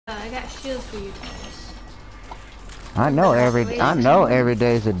I got shields for you guys. I know every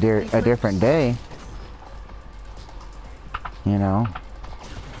day's a different day. You know.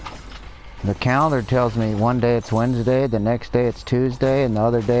 The calendar tells me one day it's Wednesday, the next day it's Tuesday, and the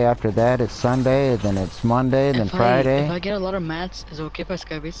other day after that it's Sunday, and then it's Monday, and then Friday. If I get a lot of mats, is it okay if I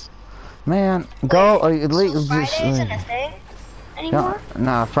skybase? Man, go. So Friday isn't a thing anymore?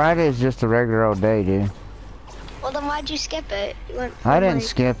 Nah, Friday is just a regular old day, dude. Well, then why'd you skip it? You went I didn't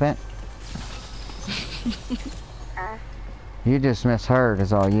skip it. You just misheard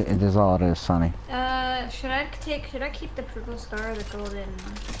is all it is, Sonny. Should I keep the purple scar or the golden?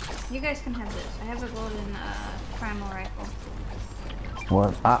 You guys can have this. I have a golden primal rifle.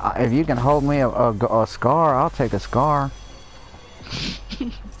 Well, if you can hold me a scar, I'll take a scar.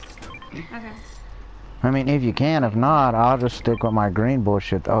 Okay. I mean, if you can. If not, I'll just stick with my green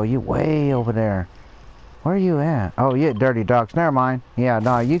bullshit. Oh, you way over there. Where are you at? Oh, you at Dirty Docks. Never mind. Yeah,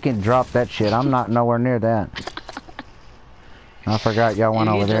 no, you can drop that shit. I'm not nowhere near that. I forgot y'all went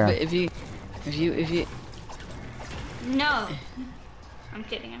over there. If you... No. I'm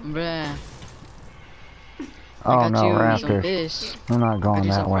kidding. Bruh. Oh no, raptors. I'm not going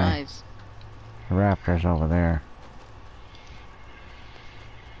that way. The raptors over there.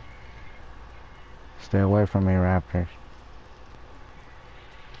 Stay away from me, raptors.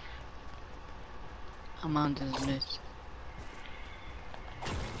 I'm on this list.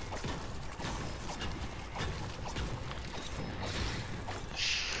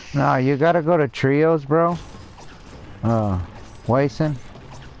 No, you gotta go to trios, bro. Wason,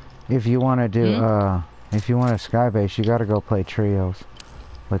 if you wanna do, if you want to skybase, you gotta go play trios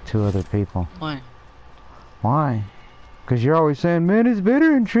with 2 other people. Why? Why? Because you're always saying, man, it's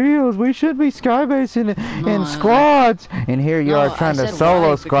better in trios. We should be skybasing in squads. And here you are trying to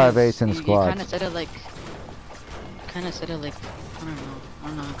solo skybase in squads. You kind of said it like, I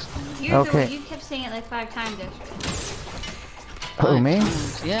don't know how to explain it. You kept saying it like 5 times yesterday. Who, me?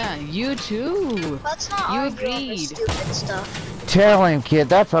 Yeah, you too. Let's not argue over stupid stuff. Tell him, kid.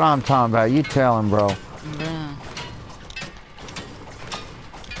 That's what I'm talking about. You tell him, bro. Yeah.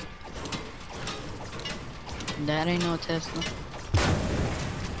 That ain't no Tesla.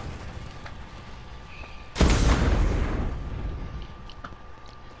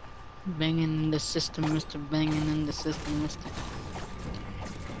 Banging in the system, Mr. Banging in the system, Mr.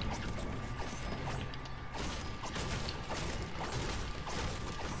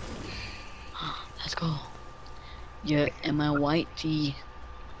 Let's go. Yeah, and my white tee.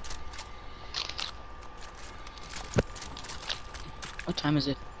 What time is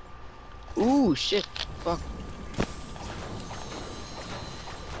it? Ooh, shit. Fuck.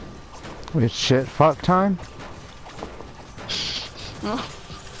 It's shit fuck time?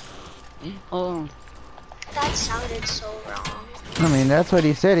 Oh. That sounded so wrong. I mean, that's what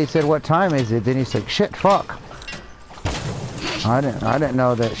he said. He said, what time is it? Then he said, shit fuck. I didn't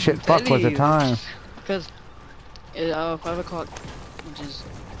know that shit fuck was a time. Because it's 5 o'clock, which is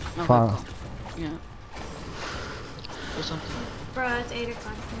no, 5 o'clock. Yeah. Or something. Bro, it's 8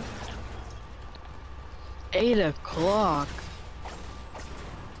 o'clock. 8 o'clock.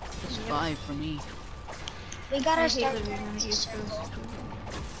 It's 5 for me. We gotta start start getting to circle.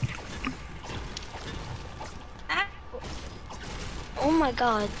 Oh my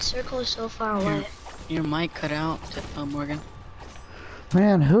god, circle is so far away. Your mic cut out, Morgan.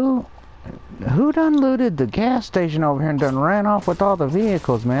 Man, who done looted the gas station over here and done ran off with all the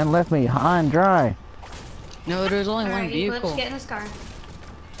vehicles, man? Left me high and dry. No, there's only one vehicle. Let's get in this car.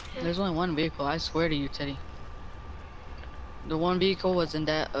 There's only one vehicle, I swear to you, Teddy. The one vehicle was in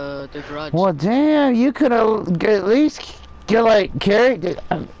that, the garage. Well, damn, you could have at least carried it.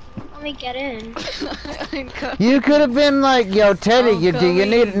 Let me get in. You could have been like, yo, Teddy, you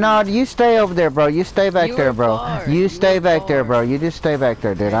need, no, you stay over there, bro. You stay back there, bro. You stay back there, bro. You just stay back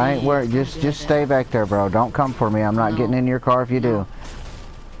there, dude. I ain't worried. Just stay back there, bro. Don't come for me. I'm not getting in your car if you do.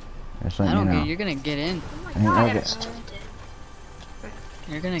 Just letting you know. You're gonna get in.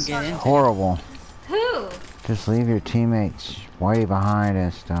 You're gonna get in. Horrible. Who? Just leave your teammates way behind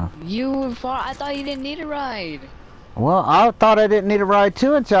and stuff. You far? I thought you didn't need a ride. Well, I thought I didn't need a ride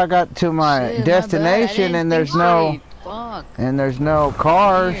too until I got to my destination, and there's no cars.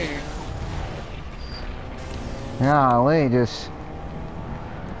 Golly,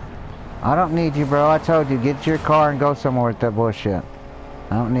 I don't need you, bro. I told you, get your car and go somewhere with that bullshit.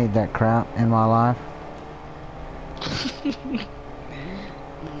 I don't need that crap in my life.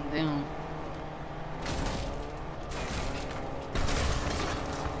 Damn.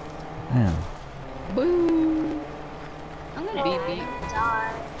 Damn. Boo. I'm gonna die.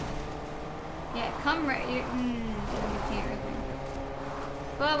 Yeah, come right. You can't right there.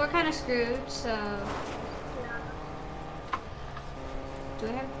 Well, we're kind of screwed, so... Do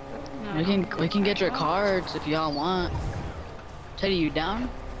I have... No, We can get your cards if y'all want. Teddy, you down?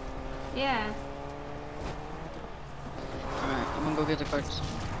 Yeah. Alright, I'm gonna go get the cards.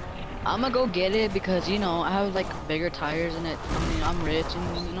 I'm gonna go get it because, you know, I have like bigger tires in it. I mean, I'm rich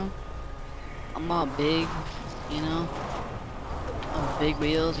and, you know, I'm all big, you know. I'm big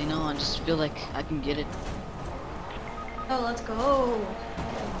wheels, you know. I just feel like I can get it. Oh, let's go.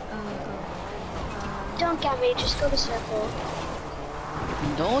 Don't get me, just go to circle.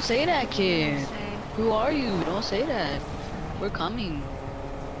 Don't say that, kid. Say. Who are you? Don't say that. We're coming.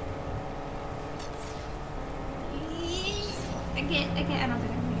 I don't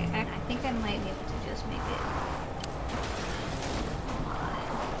think I can make it. I think I might be able to just make it.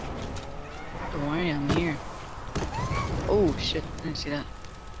 Don't worry, I'm here. Oh shit, I didn't see that.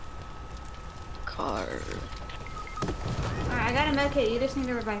 Car. Alright, I got a med kit. You just need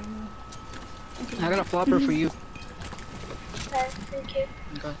to revive me. I got a flopper for you. Okay, thank you.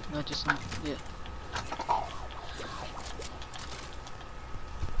 Got just some. Yeah.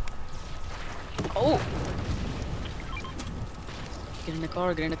 Oh! Get in the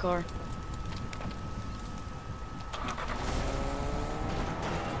car, get in the car.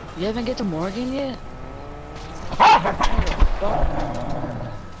 You haven't get to Morgan yet?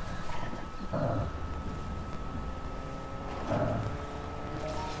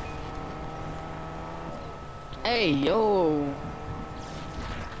 Hey, yo!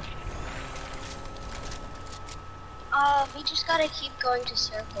 We just gotta keep going to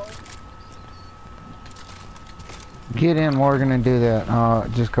circle. Get in, Morgan, and do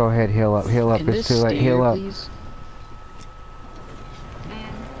that. Just go ahead, heal up. Heal up. Can It's this too late. steer, Heal up. please?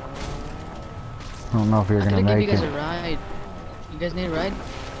 Man. I don't know if you're I gonna could give make you guys it. a ride. You guys need a ride?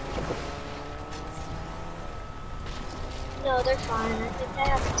 No, they're fine. I think they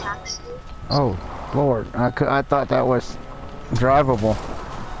have a taxi. Oh, Lord. I thought that was drivable.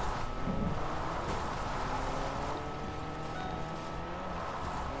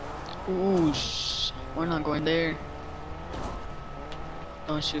 Ooh, we're not going there.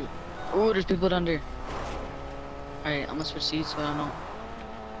 Don't shoot. Ooh, there's people down there. Alright, I'm gonna switch seats so I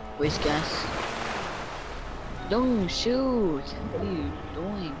don't waste gas. Don't shoot! What are you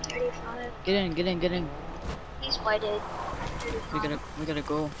doing? 35. Get in, get in, get in. He's whited. 35. We gotta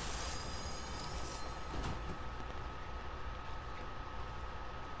go.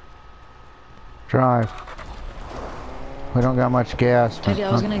 Drive. We don't got much gas. but- Teddy,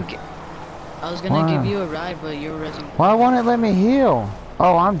 I was gonna give you a ride, but you're resing. Why won't it let me heal?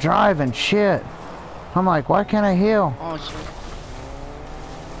 Oh, I'm driving. Shit. I'm like, why can't I heal? Oh shit.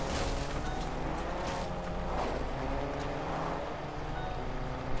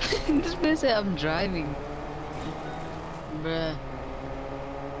 This man said I'm driving. Bruh.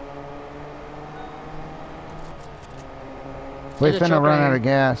 We There's a finna truck run right out here. of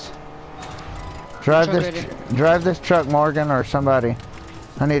gas. Drive Truck this, right drive this truck, Morgan, or somebody.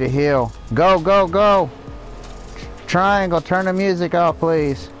 I need a heal. Go, go, go! Triangle, turn the music off,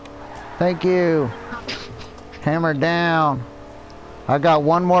 please. Thank you. Hammer down. I got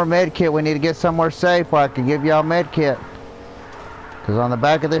one more med kit. We need to get somewhere safe where I can give y'all med kit. Cause on the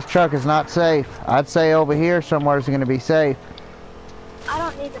back of this truck is not safe. I'd say over here somewhere is gonna be safe. I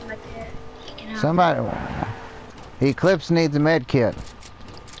don't need the med kit. You can have Somebody. Eclipse needs a med kit.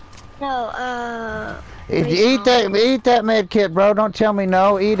 No, Eat that med kit, bro. Don't tell me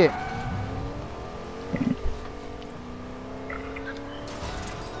no. Eat it.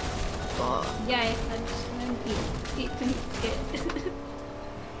 Yeah, let's eat some kit.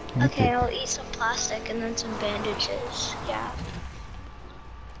 okay, I'll eat some plastic and then some bandages. Yeah,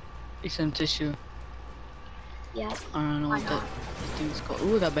 Eat some tissue. yeah. I don't know Why what that not? thing's called.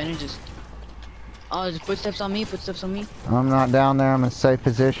 Ooh, I got bandages. Oh, there's footsteps on me, footsteps on me. I'm not down there. I'm in a safe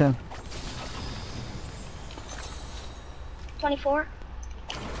position. 24.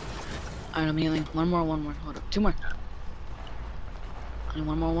 Alright, I'm healing. One more. Hold up. Two more. And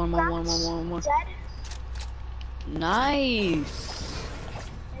one more. Dead. Nice.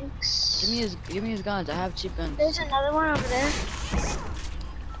 Thanks. Give me his guns. I have cheap guns. There's another one over there.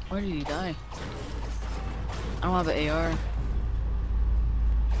 Where did he die? I don't have an AR.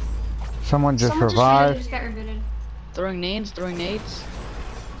 Someone just Someone just revived. Just got rebooted. Throwing nades.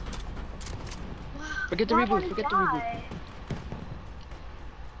 Forget the Why reboot. won't he Forget the reboot. die?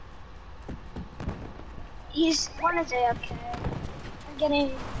 He's one is AFK. I'm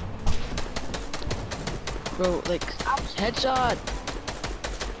getting. Bro, like, headshot.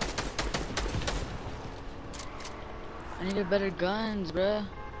 I need a better guns, bruh.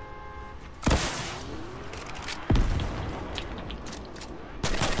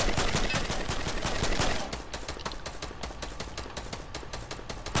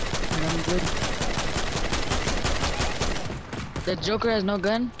 good. The Joker has no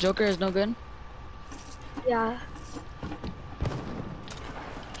gun. Joker has no gun. Yeah.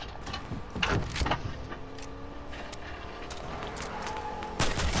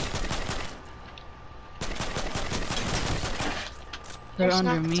 They're There's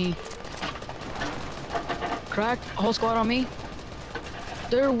under not- me. Cracked. Whole squad on me.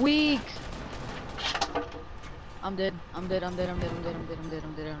 They're weak. I'm dead. I'm dead. I'm dead. I'm dead. I'm dead. I'm dead. I'm dead.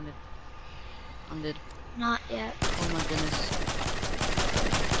 I'm dead. I'm dead. I'm dead. Not yet. Oh my goodness.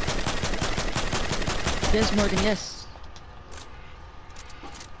 Yes, Morgan. Yes.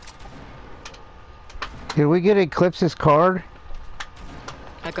 Did we get Eclipse's card?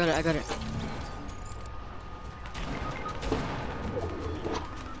 I got it. I got it.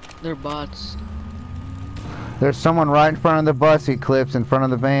 They're bots. There's someone right in front of the bus, Eclipse, in front of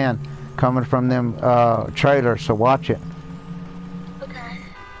the van, coming from them trailers, so watch it. Okay.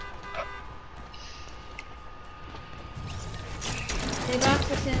 They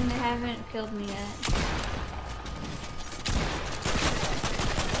boxed us in, they haven't killed me yet.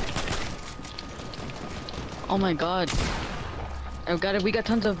 Oh my god. I've got it. We got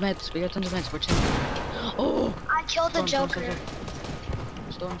tons of meds. We got tons of meds. We're chilling. Oh! I killed the Storm, Joker.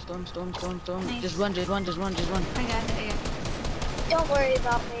 storm, storm, storm, storm, storm. Nice. Just run, just run, just run, just run. I got it, I got it. Don't worry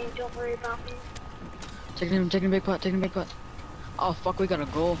about me. Don't worry about me. Taking a big pot, taking a big pot. Oh fuck, we gotta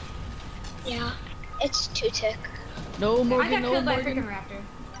go. Yeah. It's 2-tick. No, I Morgan, got no, killed by a Morgan. freaking raptor.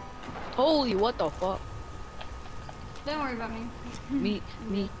 Holy, what the fuck? Don't worry about me. Me.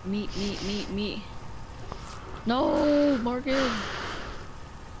 No, Morgan.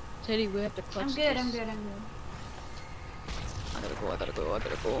 Teddy, we have to clutch I'm good, this. I'm good, I'm good. I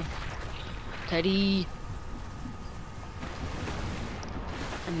gotta go. Teddy.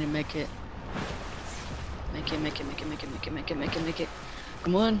 I need to make it. Make it.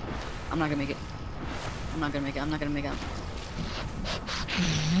 Come on. I'm not gonna make it. I'm not gonna make it.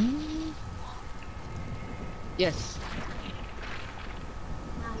 Yes.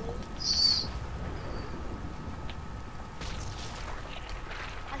 Nice.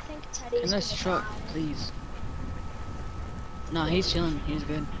 I think Teddy's Can this gonna truck, die. please? Nah, he's chilling. He's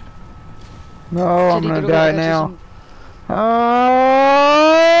good. No, I'm Teddy, gonna get over, die I got you now. some- Oh!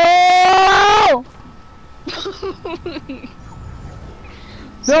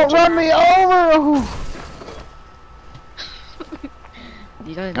 Don't run me over!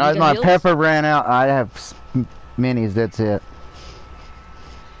 You got Guys, my heals? pepper ran out. I have minis, that's it.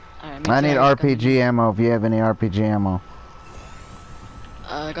 Alright, me I too, need got RPG ammo if you have any RPG ammo.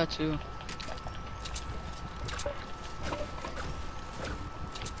 I got two.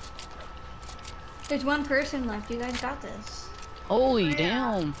 There's one person left, you guys got this. Holy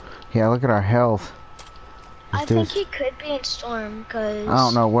damn. Yeah, look at our health. I This think dude's- he could be in Storm, cause I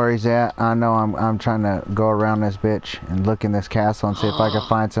don't know where he's at. I know I'm trying to go around this bitch and look in this castle and see if I can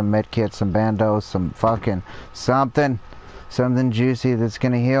find some med kits, some bandos, some fucking something juicy that's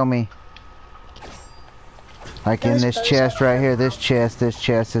gonna heal me. Like in Those this bows chest are right here, this chest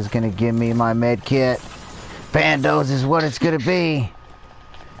is gonna give me my med kit. Bandos is what it's gonna be.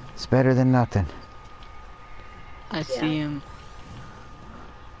 It's better than nothing. I see him.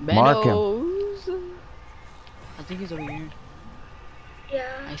 Mark him. Bandos. I think he's over here. Yeah.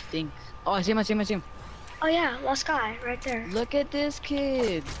 I think. Oh, I see him. Oh yeah, last guy right there. Look at this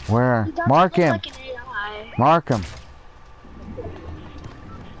kid. Where? He doesn't Mark look him. like an AI. Mark him.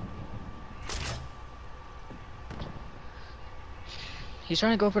 He's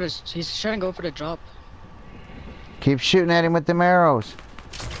trying to go for the drop. Keep shooting at him with them arrows.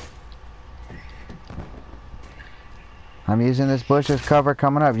 I'm using this bush as cover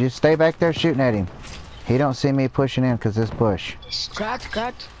coming up. Just stay back there shooting at him. He don't see me pushing in because this bush.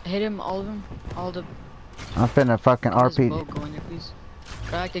 Cracked. Hit him, all of them. All the. I'm finna fucking This RP. boat go in there, please.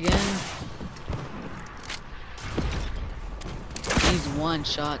 Cracked again. He's one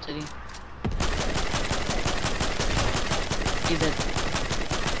shot, Teddy. He's dead.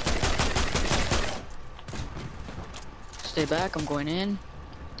 Stay back, I'm going in.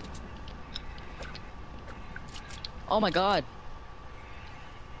 Oh my god.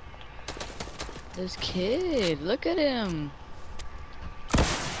 This kid, look at him.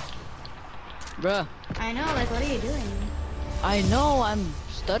 Bruh. I know, like, what are you doing? I know, I'm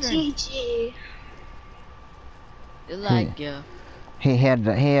stuttering. GG. Like, yeah. He had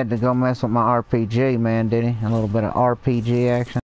to go mess with my RPG, man, did he? A little bit of RPG action.